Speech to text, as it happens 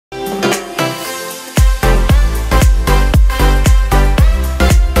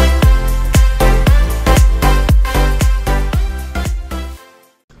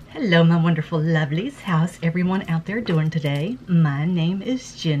Hello my wonderful lovelies, how's everyone out there doing today? My name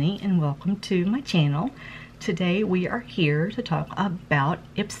is Jenny and welcome to my channel. Today we are here to talk about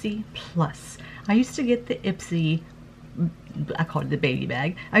Ipsy Plus. I used to get the Ipsy, I call it the baby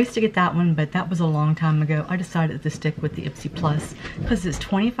bag. I used to get that one, but that was a long time ago. I decided to stick with the Ipsy Plus because it's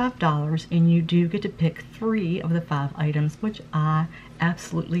 $25 and you do get to pick 3 of the 5 items, which I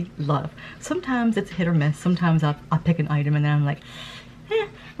absolutely love. Sometimes it's hit or miss. Sometimes I pick an item and then I'm like,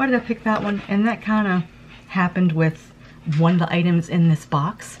 why did I pick that one? And that kind of happened with one of the items in this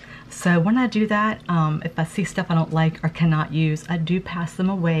box. So when I do that, if I see stuff I don't like or cannot use, I do pass them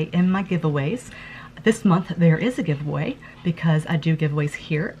away in my giveaways. This month there is a giveaway because I do giveaways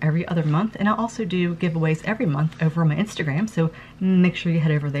here every other month, and I also do giveaways every month over on my Instagram, so make sure you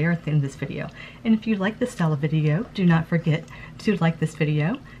head over there at the end of this video. And if you like this style of video, do not forget to like this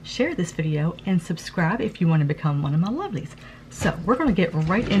video, share this video, and subscribe if you want to become one of my lovelies. So we're going to get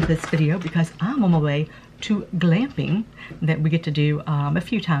right into this video because I'm on my way to glamping that we get to do a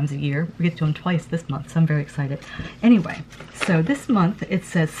few times a year. We get to do them twice this month, so I'm very excited. Anyway, so this month it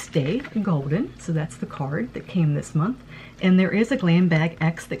says Stay Golden, so that's the card that came this month. And there is a Glam Bag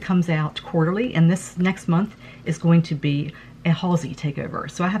X that comes out quarterly, and this next month is going to be a Halsey takeover.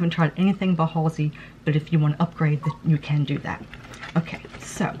 So I haven't tried anything by Halsey, but if you want to upgrade, you can do that. Okay,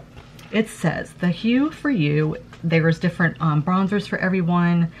 so it says the hue for you. There's different bronzers for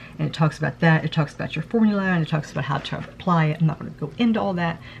everyone, and it talks about that. It talks about your formula, and it talks about how to apply it. I'm not going to go into all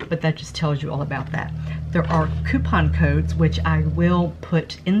that, but that just tells you all about that. There are coupon codes, which I will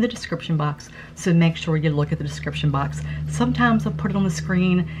put in the description box, so make sure you look at the description box. Sometimes I'll put it on the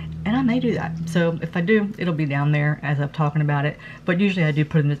screen, and I may do that. So if I do, it'll be down there as I'm talking about it. But usually I do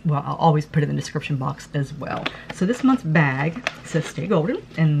put it in the, well, I'll always put it in the description box as well. So this month's bag says Stay Golden,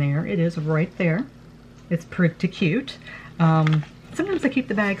 and there it is right there. It's pretty cute. Sometimes I keep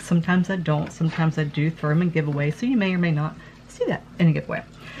the bags, sometimes I don't. Sometimes I do throw them in giveaway, so you may or may not see that in a giveaway.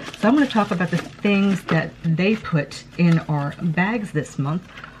 So I'm going to talk about the things that they put in our bags this month.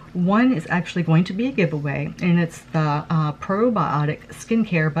 One is actually going to be a giveaway, and it's the Probiotic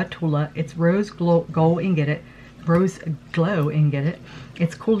Skincare by Tula. It's Rose Glow and Get It. Rose Glow and Get It.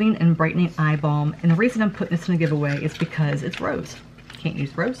 It's Cooling and Brightening Eye Balm, and the reason I'm putting this in a giveaway is because it's rose. Can't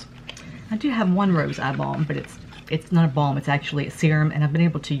use rose. I do have one rose eye balm, but it's not a balm, it's actually a serum, and I've been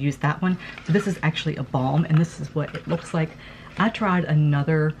able to use that one. So this is actually a balm, and this is what it looks like. I tried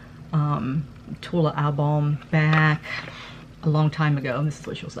another Tula eye balm back a long time ago, and this is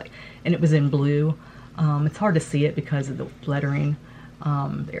what she was like. And it was in blue. It's hard to see it because of the lettering.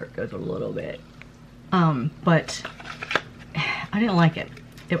 There it goes a little bit. But I didn't like it.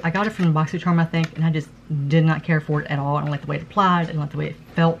 I got it from BoxyCharm, I think, and I just did not care for it at all. I don't like the way it applied, I don't like the way it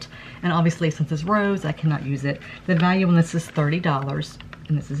felt, and obviously since it's rose, I cannot use it. The value on this is $30,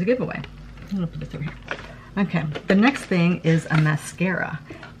 and this is a giveaway. I'm gonna put this over here. Okay, the next thing is a mascara,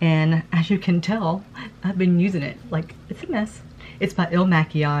 and as you can tell, I've been using it. Like, it's a mess. It's by Il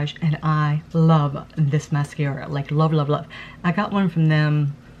Makiage, and I love this mascara. Like, love, love, love. I got one from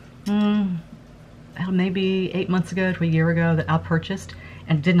them maybe 8 months ago to a year ago that I purchased,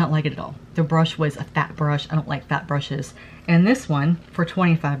 and did not like it at all. The brush was a fat brush. I don't like fat brushes. And this one, for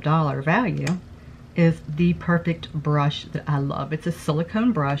 $25 value, is the perfect brush that I love. It's a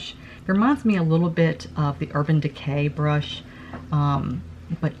silicone brush. It reminds me a little bit of the Urban Decay brush.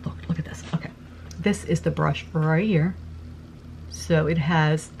 But look at this. Okay, this is the brush right here. So it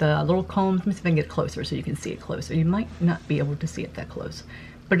has the little comb. Let me see if I can get closer so you can see it closer. You might not be able to see it that close.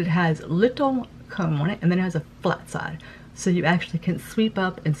 But it has little comb on it, and then it has a flat side. So you actually can sweep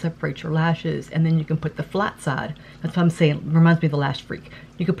up and separate your lashes, and then you can put the flat side. That's what I'm saying. It reminds me of the Lash Freak.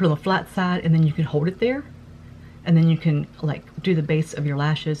 You can put it on the flat side, and then you can hold it there, and then you can like do the base of your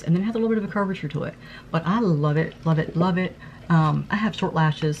lashes, and then it has a little bit of a curvature to it. But I love it, love it, love it. I have short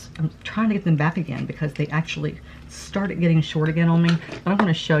lashes. I'm trying to get them back again because they actually started getting short again on me. But I'm going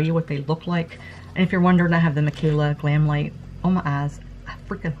to show you what they look like. And if you're wondering, I have the Michaela Glam Light on my eyes. I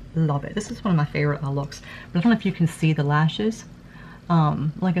freaking love it. This is one of my favorite eye looks. But I don't know if you can see the lashes.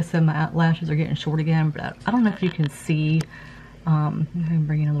 Like I said, my lashes are getting short again, but I don't know if you can see. I can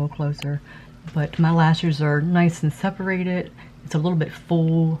bring it a little closer. But my lashes are nice and separated. It's a little bit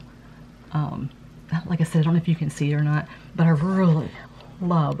full. Like I said, I don't know if you can see it or not, but I really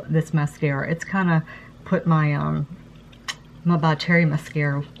love this mascara. It's kind of put my my Beaute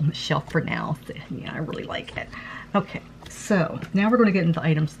mascara on the shelf for now. So, yeah, I really like it. Okay, so now we're going to get into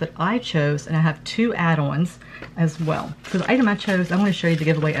items that I chose, and I have 2 add-ons as well. So the item I chose, I'm going to show you the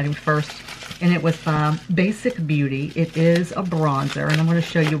giveaway item first, and it was by Basic Beauty. It is a bronzer, and I'm going to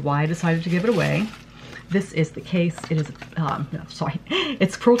show you why I decided to give it away. This is the case. It is, no, sorry,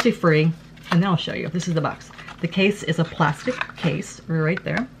 it's cruelty free. And then I'll show you. This is the box. The case is a plastic case right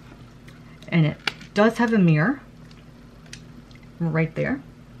there. And it does have a mirror right there.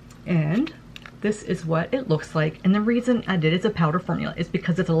 And this is what it looks like. And the reason I did it's a powder formula is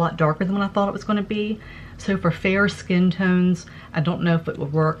because it's a lot darker than what I thought it was going to be. So for fair skin tones, I don't know if it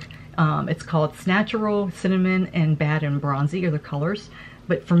would work. It's called Natural, Cinnamon, and Bad and Bronzy are the colors.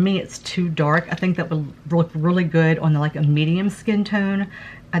 But for me, it's too dark. I think that would look really good on like a medium skin tone.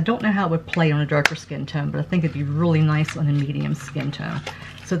 I don't know how it would play on a darker skin tone, but I think it'd be really nice on a medium skin tone.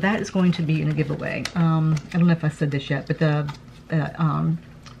 So that is going to be in a giveaway. I don't know if I said this yet, but the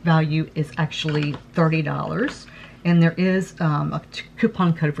value is actually $30, and there is a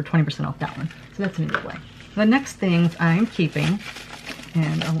coupon code for 20% off that one. So that's in a giveaway. The next things I'm keeping,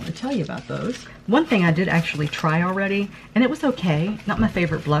 and I want to tell you about those. One thing I did actually try already, and it was okay. Not my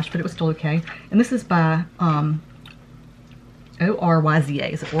favorite blush, but it was still okay. And this is by O-R-Y-Z-A.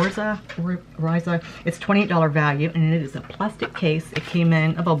 Is it Orza? Orza? It's $28 value, and it is a plastic case. It came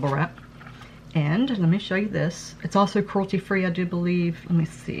in a bubble wrap. And let me show you this. It's also cruelty-free, I do believe. Let me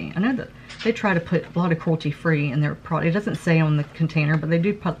see. I know that they try to put a lot of cruelty-free in their product. It doesn't say on the container, but they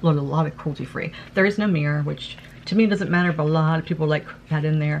do put a lot of cruelty-free. There is no mirror, which to me doesn't matter, but a lot of people like that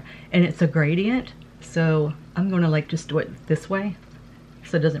in there. And it's a gradient, so I'm going to like just do it this way,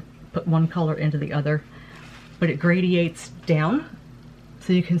 so it doesn't put one color into the other. But it gradiates down,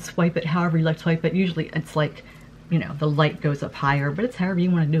 so you can swipe it however you like to swipe it. Usually it's like, you know, the light goes up higher, but it's however you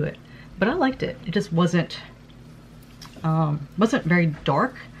want to do it. But I liked it. It just wasn't very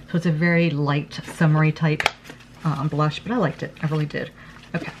dark, so it's a very light, summery type blush. But I liked it. I really did.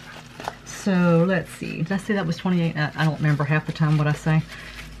 Okay, so let's see. Did I say that was 28? I don't remember half the time what I say.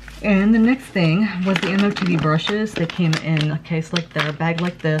 And the next thing was the MOTD brushes. They came in a case like that, a bag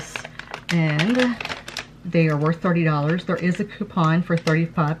like this, and they are worth $30. There is a coupon for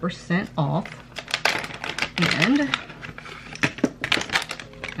 35% off. And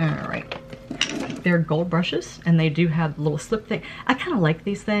all right, they're gold brushes, and they do have a little slip thing. I kind of like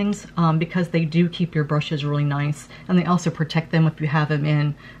these things because they do keep your brushes really nice, and they also protect them if you have them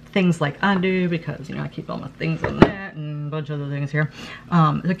in things like I do, because you know I keep all my things on that and a bunch of other things here.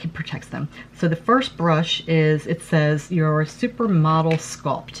 It protects them. So the first brush is, it says your Supermodel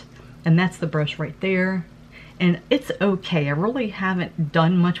Sculpt, and that's the brush right there. And it's okay. I really haven't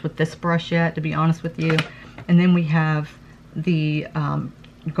done much with this brush yet, to be honest with you. And then we have the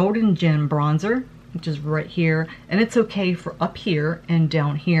Golden Gem Bronzer, which is right here. And it's okay for up here and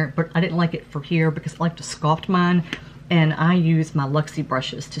down here, but I didn't like it for here because I like to sculpt mine. And I use my Luxie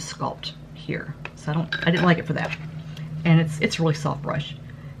brushes to sculpt here. So I didn't like it for that. And it's a really soft brush.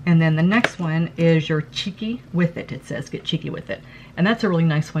 And then the next one is your Cheeky With It. It says get cheeky with it. And that's a really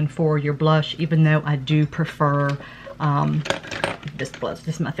nice one for your blush, even though I do prefer this blush.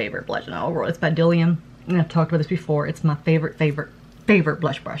 This is my favorite blush in the whole world. It's by Dillium. And I've talked about this before. It's my favorite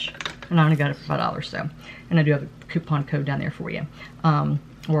blush brush. And I only got it for $5, so. And I do have a coupon code down there for you.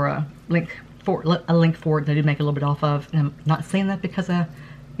 Or a link for it that I did make a little bit off of. And I'm not saying that because I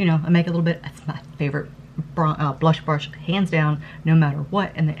make a little bit. It's my favorite blush brush, hands down, no matter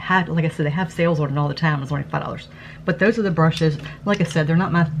what. And they had, like I said, they have sales on it all the time. It's only $5. But those are the brushes. Like I said, they're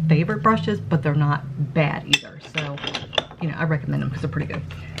not my favorite brushes, but they're not bad either. So, I recommend them because they're pretty good.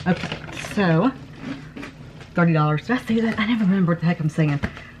 Okay, so $30. Did I say that? I never remember what the heck I'm saying.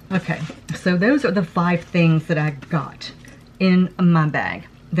 Okay, so those are the 5 things that I got in my bag.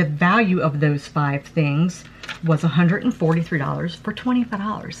 The value of those 5 things was $143 for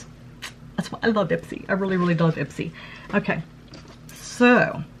 $25. That's why I love Ipsy. I really, really love Ipsy. Okay,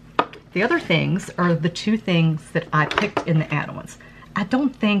 so the other things are the 2 things that I picked in the add-ons. I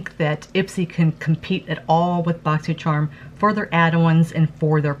don't think that Ipsy can compete at all with BoxyCharm for their add-ons and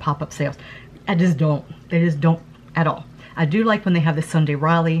for their pop-up sales. I just don't. They just don't at all. I do like when they have the Sunday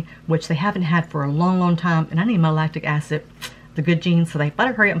Riley, which they haven't had for a long, long time, and I need my lactic acid, the good genes, so they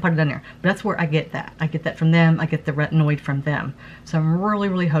better hurry up and put it in there. But that's where I get that. I get that from them. I get the retinoid from them. So I'm really,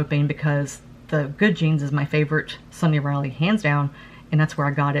 really hoping, because the good genes is my favorite Sunday Riley, hands down, and that's where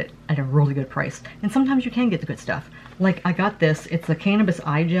I got it at a really good price. And sometimes you can get the good stuff. Like I got this. It's a cannabis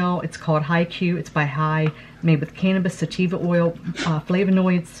eye gel. It's called High Q. It's by High, made with cannabis sativa oil,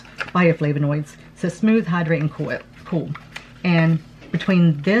 flavonoids, bioflavonoids. So smooth, hydrate, and cool. And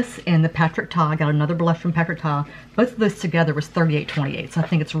between this and the Patrick Ta, I got another blush from Patrick Ta. Both of those together was $38.28. So I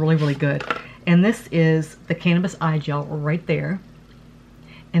think it's really, really good. And this is the cannabis eye gel right there.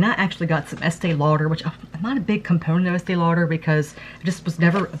 And I actually got some Estee Lauder, which I'm not a big component of Estee Lauder because I just was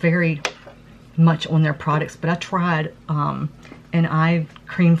never very much on their products. But I tried an eye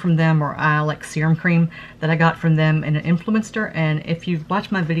cream from them, or eye like serum cream that I got from them, and it influenced her. And if you've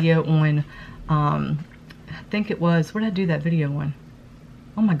watched my video on, I think it was, what did I do that video on?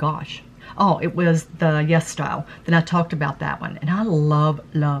 Oh my gosh. Oh, it was the Yes Style. Then I talked about that one. And I love,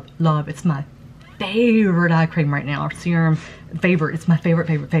 love, love. It's my favorite eye cream right now, or serum favorite. It's my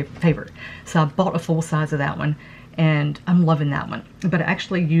favorite. So I bought a full size of that one, and I'm loving that one. But I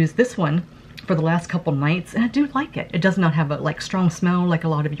actually used this one for the last couple nights, and I do like it. It does not have a like strong smell like a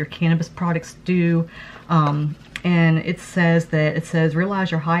lot of your cannabis products do. And it says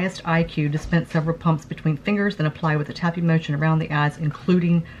realize your highest IQ, dispense several pumps between fingers, then apply with a tapping motion around the eyes,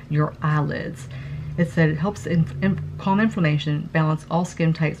 including your eyelids. It said it helps calm inflammation, balance all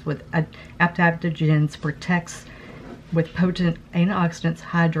skin types with adaptogens, protects with potent antioxidants,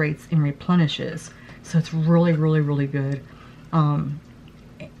 hydrates, and replenishes. So it's really, really, really good.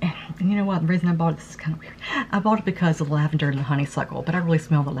 And you know what? The reason I bought it, this is kind of weird. I bought it because of the lavender and the honeysuckle, but I really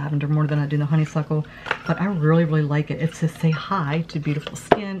smell the lavender more than I do the honeysuckle. But I really, really like it. It says say hi to beautiful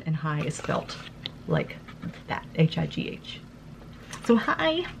skin, and hi is spelled like that, H-I-G-H. So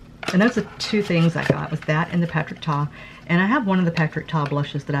hi. And those are two things I got, was that and the Patrick Ta. And I have one of the Patrick Ta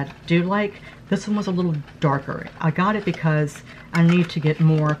blushes that I do like. This one was a little darker. I got it because I need to get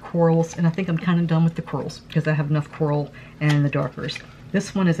more corals, and I think I'm kind of done with the corals because I have enough coral and the darkers.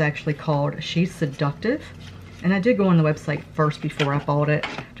 This one is actually called She's Seductive. And I did go on the website first before I bought it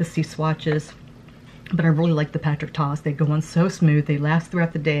to see swatches. But I really like the Patrick Ta's. They go on so smooth. They last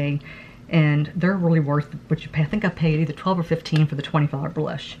throughout the day. And they're really worth what you pay. I think I paid either $12 or $15 for the $20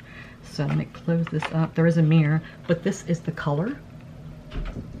 blush. So let me close this up. There is a mirror. But this is the color.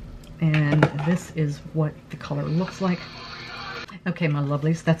 And this is what the color looks like. Okay, my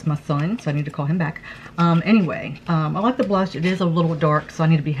lovelies, that's my son, so I need to call him back. Anyway, I like the blush. It is a little dark, so I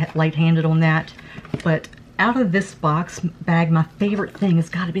need to be light-handed on that. But out of this bag, my favorite thing has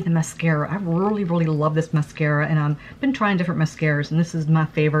got to be the mascara. I really, really love this mascara, and I've been trying different mascaras, and this is my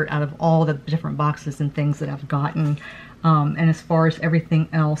favorite out of all the different boxes and things that I've gotten. And as far as everything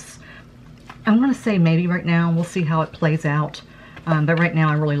else, I'm going to say maybe right now. We'll see how it plays out. But right now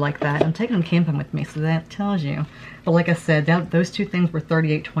I really like that. I'm taking them camping with me, so that tells you. But like I said, those two things were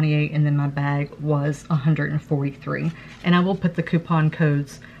 $38.28, and then my bag was $143. And I will put the coupon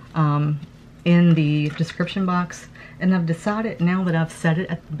codes in the description box. And I've decided, now that I've said it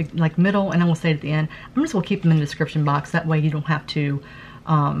at the like middle, and I will say it at the end, I'm just going to keep them in the description box. That way you don't have to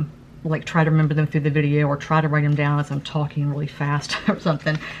like try to remember them through the video, or try to write them down as I'm talking really fast or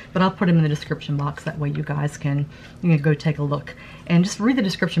something. But I'll put them in the description box. That way you guys can, go take a look and just read the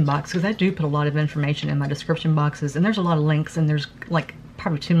description box, because I do put a lot of information in my description boxes, and there's a lot of links, and there's like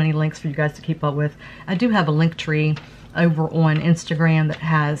probably too many links for you guys to keep up with. I do have a link tree over on Instagram that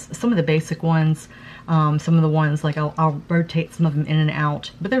has some of the basic ones, some of the ones like I'll rotate some of them in and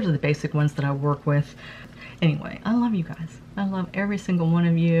out, but those are the basic ones that I work with. Anyway, I love you guys. I love every single one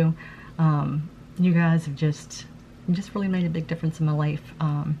of you. You guys have just really made a big difference in my life.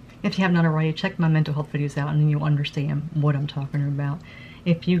 If you have not already, check my mental health videos out, and then you'll understand what I'm talking about.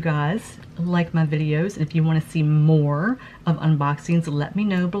 If you guys like my videos, and if you want to see more of unboxings, let me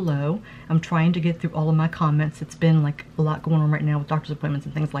know below. I'm trying to get through all of my comments. It's been like a lot going on right now with doctor's appointments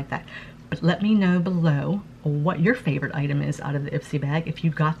and things like that. But let me know below what your favorite item is out of the Ipsy bag. If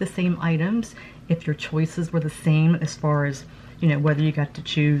you got the same items, if your choices were the same as far as, whether you got to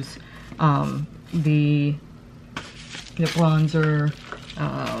choose the bronzer,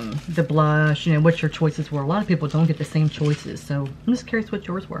 the blush, what your choices were. A lot of people don't get the same choices, so I'm just curious what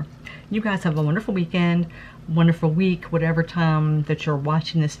yours were. You guys have a wonderful weekend, wonderful week, whatever time that you're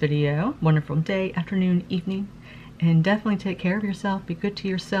watching this video. Wonderful day, afternoon, evening. And definitely take care of yourself. Be good to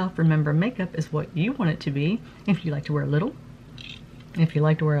yourself. Remember, makeup is what you want it to be. If you like to wear a little, if you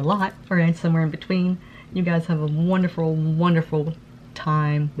like to wear a lot, or somewhere in between, you guys have a wonderful, wonderful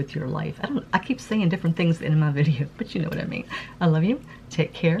time with your life. I keep saying different things in my video, but you know what I mean. I love you.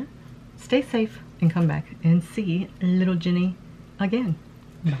 Take care. Stay safe, and come back and see little Jenny again.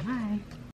 Bye.